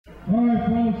Alright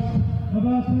folks,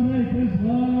 about to make his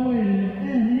long-awaited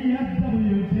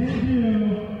NEFW debut,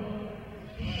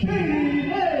 Shady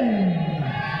Lane!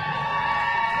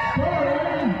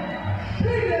 Starring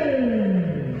Shady!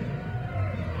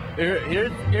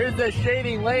 Here's the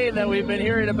Shady Lane that we've been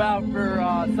hearing about for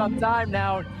some time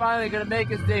now. Finally going to make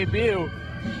his debut.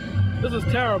 This is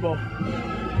terrible. That's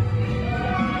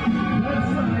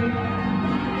right.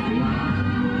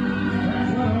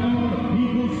 That's what all the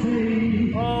people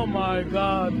say. Oh my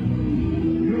God.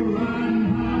 You're riding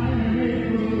high in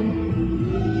April,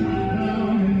 shot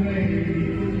down in May.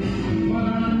 But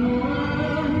I know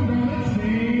I'm gonna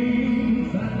change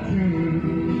that tune.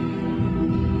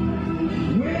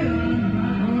 When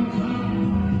I'm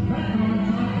back on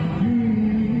top of June,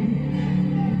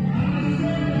 I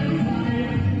said that's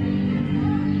right.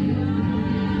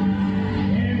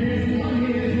 And as long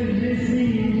as it may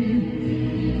seem,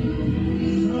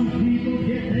 some people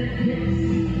get their kicks.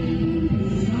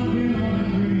 Something on a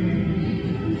dream,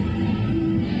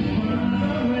 but I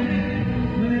don't let it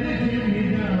get me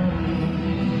down.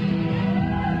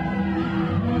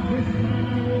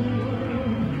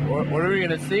 What are we going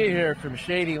to see here from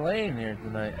Shady Lane here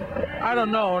tonight? I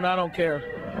don't know, and I don't care.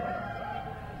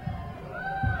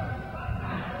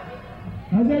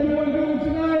 How's everyone doing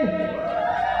tonight?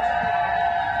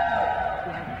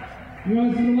 You know,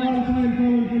 it's been a lot of time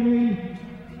coming for me.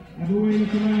 I've been waiting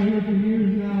to come out here for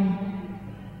years now.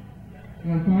 And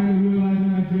I'm finally realizing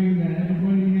my dream that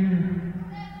everybody here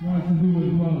wants to do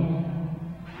as well.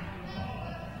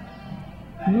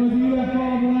 For those of you that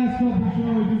followed the last couple of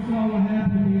shows, you saw what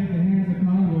happened to me at the hands of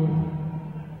Congo.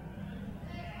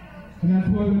 And that's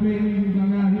one of the main reasons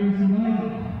I'm out here tonight.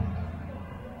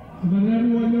 So let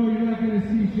everyone know you're not going to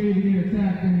see Shady get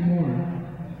attacked anymore.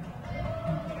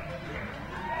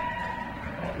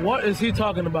 What is he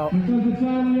talking about? Because it's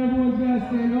time when everyone's got to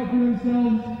stand up for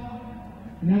themselves,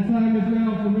 and that time is now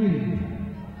for me.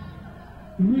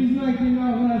 The reason I came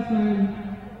out last time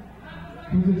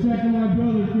was to check on my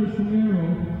brother, Chris Camaro.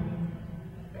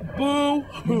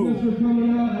 Boo-hoo! Because we're coming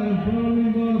out out of brotherly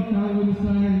love, kind with a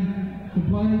sign to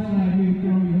blindside me and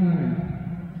throw me behind.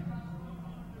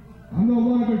 I'm no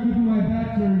longer keeping my back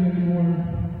turned anymore.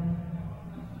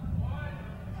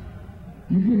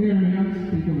 You can hear me, I'm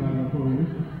speaking loud up over here.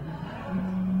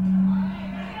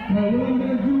 Now what I'm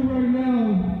going to do right now,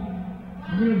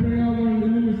 I'm going to bring out one of the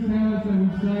newest talents that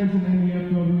we've signed to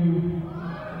NEFW.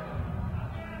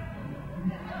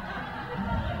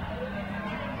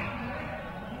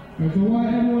 And so I want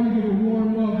everyone to give a warm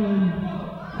welcome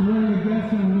to one of the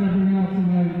guests I'm going to bring out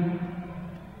tonight.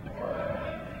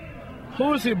 Who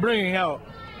is he bringing out?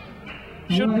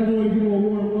 I want everyone to give a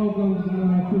warm welcome to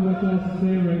too much else to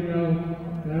say right now,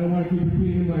 and I don't want to keep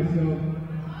repeating myself.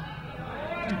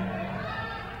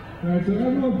 Alright, so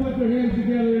everyone put their hands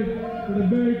together for the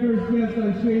very first guest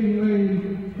on Shady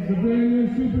Lane. It's a brand new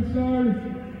superstar,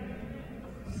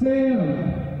 Sam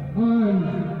on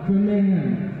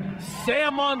Demand.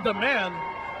 Sam on Demand?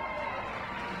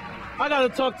 I gotta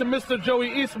talk to Mr.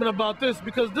 Joey Eastman about this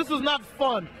because this is not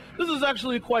fun. This is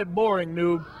actually quite boring,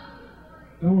 noob.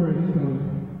 Don't worry, he's coming.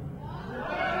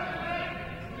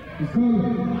 He's coming.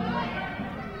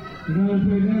 You gotta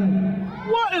play that.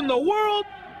 What in the world?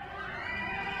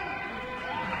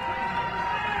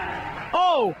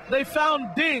 Oh, they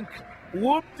found Dink.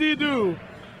 Whoop-de-doo.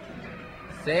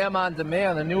 Sam on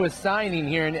Demand, the newest signing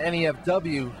here in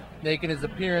NEFW, making his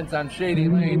appearance on Shady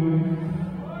Lane.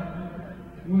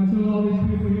 You want to tell all these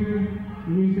people here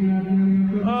the reason I'm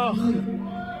NEFW? Oh.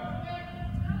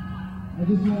 I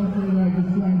just want to say that I just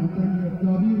signed with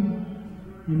NEFW,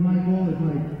 and my goal is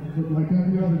like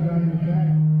every other guy in the back,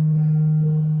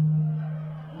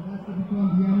 and that's to become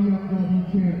the NEFW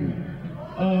champion.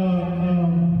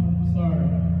 Sorry.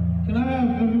 Can I have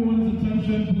everyone's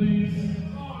attention, please?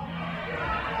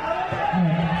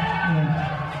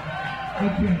 I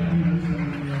can't do this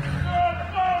anymore.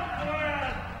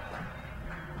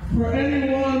 For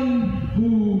anyone who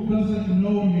doesn't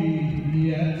know me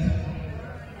yet,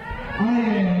 I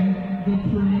am the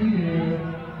premier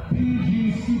PG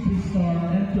superstar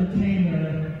entertainer,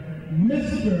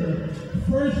 Mr.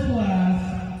 First Class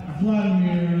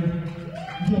Vladimir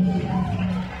Joseph.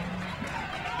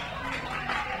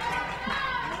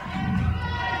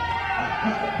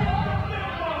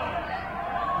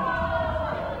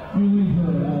 You leave her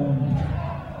alone.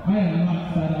 I am not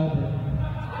Fat Albert.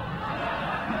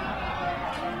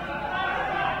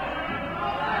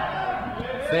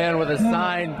 Fan with a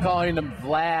sign calling him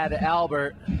Vlad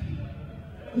Albert.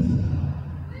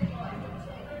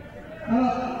 I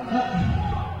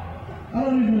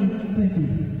don't even, thank you.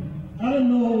 I don't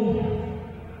know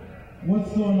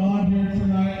what's going on here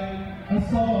tonight.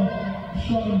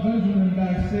 Shelton Benjamin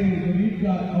backstage, and he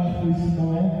got awfully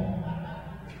small.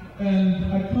 And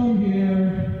I come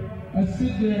here, I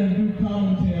sit there and do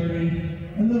commentary,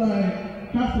 and then I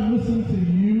have to listen to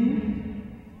you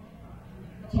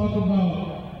talk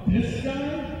about this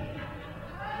guy?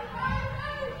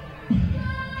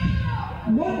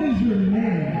 What is your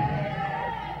name?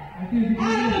 It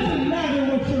doesn't matter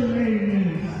what your name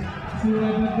is. See what I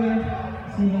did there?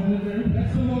 See what I did there?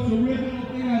 That's the most original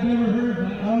thing I've ever heard.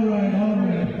 All right.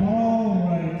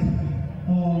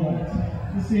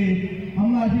 You see, I'm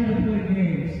not here to play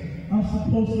games. I'm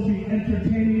supposed to be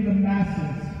entertaining the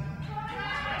masses.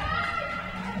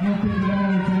 I don't think they're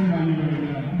entertained by you right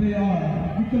now. They are,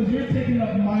 because you're taking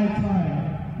up my time.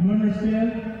 You understand?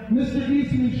 Mr.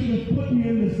 Eastman should have put me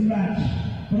in this match,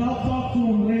 but I'll talk to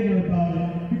him later about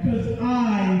it, because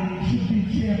I should be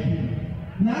champion.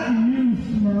 Not you,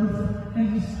 Smurf, and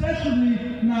especially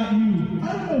not you. I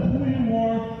don't know who you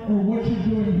are or what you're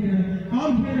doing here.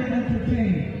 I'm here to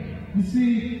entertain. You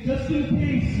see, just in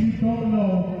case you don't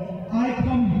know, I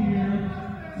come here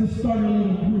to start a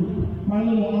little group, my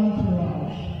little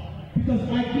entourage, because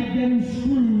I keep getting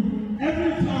screwed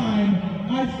every time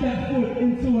I step foot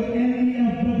into an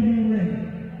NEFW ring.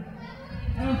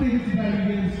 I don't think it's about you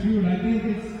getting screwed. I think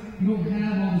it's you don't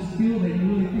have all the skill that you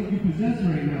really think you possess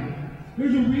right now.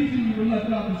 There's a reason you were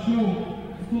left off the show.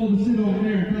 You're told to sit over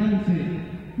there and commentate.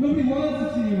 Nobody wants to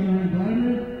see you in the ring,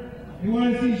 Vladimir. They want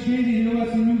to see Shady. They want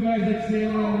to see new guys that stay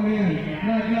on the man,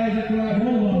 not guys that go out.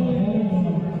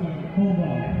 Hold on.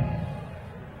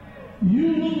 You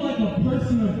look like a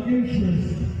person of interest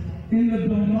in the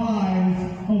demise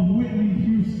of Whitney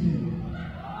Houston.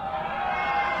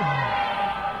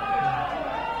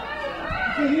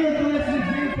 So you're a classic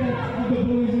example of the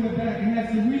bullies in the back, and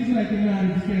that's the reason I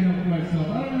cannot stand up for myself. I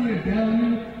don't need to down you.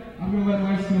 I'm going to let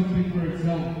my skill speak for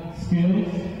itself.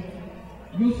 Skills?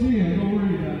 You'll see it. Don't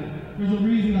worry about it. There's a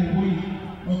reason I wait.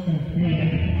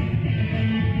 Okay.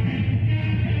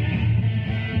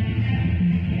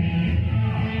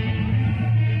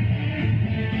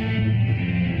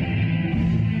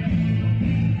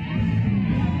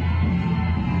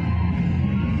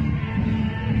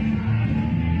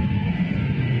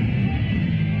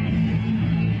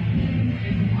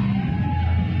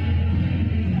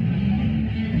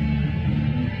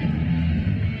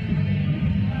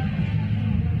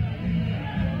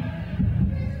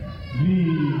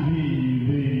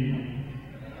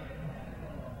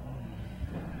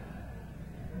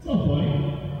 What's up, buddy?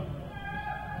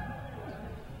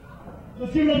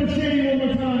 Let's give it up for Shady one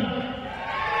more time.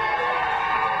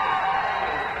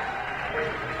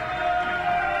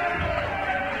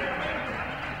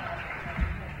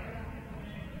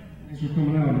 Thanks for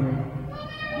coming out, bro.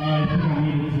 I think I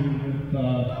needed to with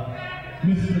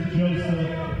Mr.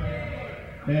 Joseph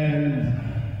and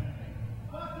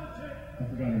I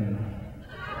forgot his name.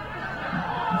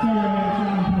 It's all right, it's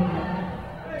not important.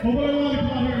 But what I want to come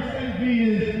out here and say to me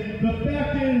is, the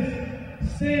fact is,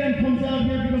 Sam comes out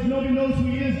here because nobody knows who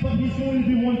he is, but he's going to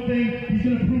do one thing. He's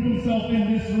going to prove himself in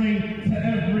this ring to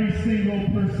every single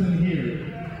person here.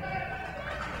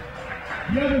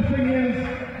 The other thing is,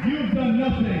 you've done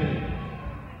nothing.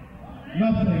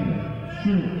 Nothing. It's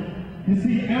true. You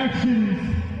see, actions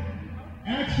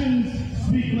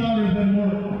speak louder than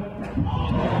words.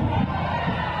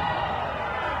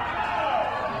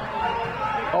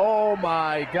 Oh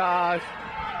my gosh.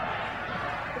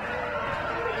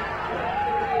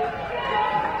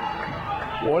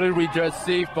 What did we just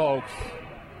see, folks?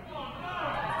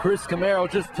 Chris Camaro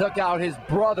just took out his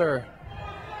brother,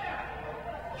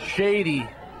 Shady.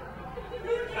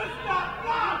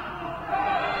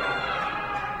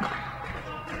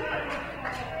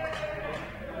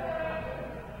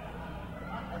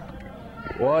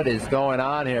 What is going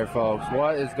on here, folks?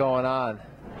 What is going on?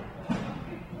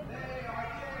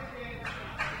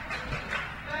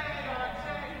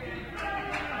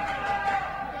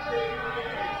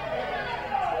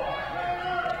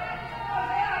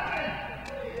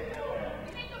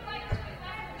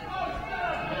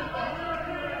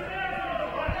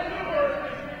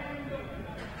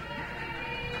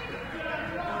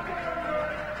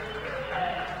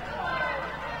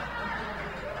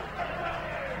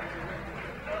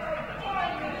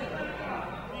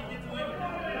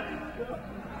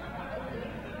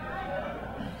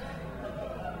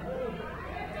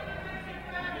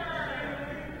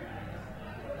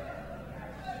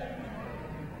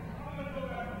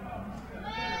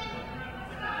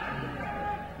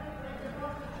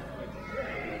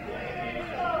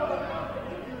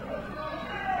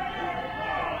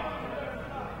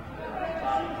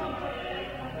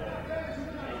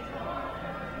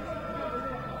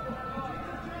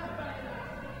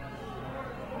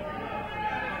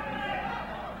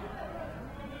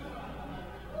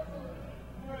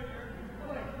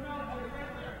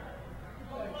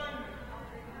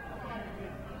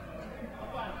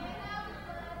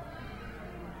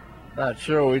 Not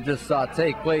sure what we just saw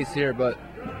take place here, but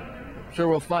I'm sure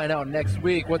we'll find out next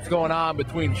week what's going on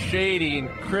between Shady and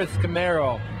Chris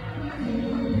Camaro.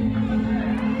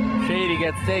 Shady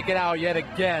gets taken out yet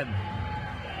again.